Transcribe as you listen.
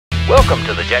Welcome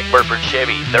to the Jack Burford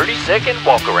Chevy 30-second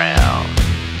walk-around.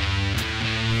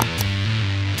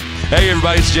 Hey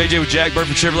everybody, it's JJ with Jack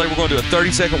Burford Chevrolet. We're going to do a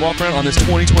 30-second walk-around on this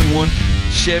 2021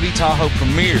 Chevy Tahoe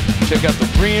Premier. Check out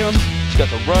the rims, check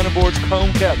out the running boards,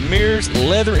 chrome cap mirrors,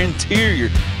 leather interior.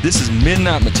 This is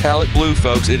midnight metallic blue,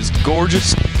 folks. It is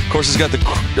gorgeous. Of course, it's got the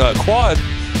quad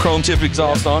chrome tip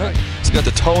exhaust on it. It's got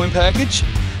the towing package.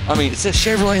 I mean, it says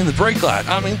Chevrolet in the brake light.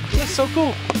 I mean, that's so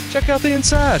cool. Check out the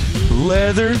inside.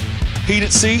 Leather,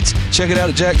 heated seats. Check it out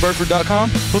at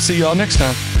jackburford.com. We'll see y'all next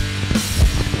time.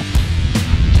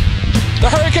 The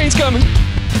hurricane's coming.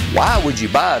 Why would you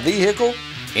buy a vehicle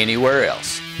anywhere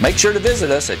else? Make sure to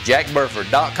visit us at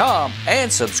jackburford.com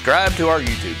and subscribe to our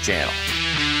YouTube channel.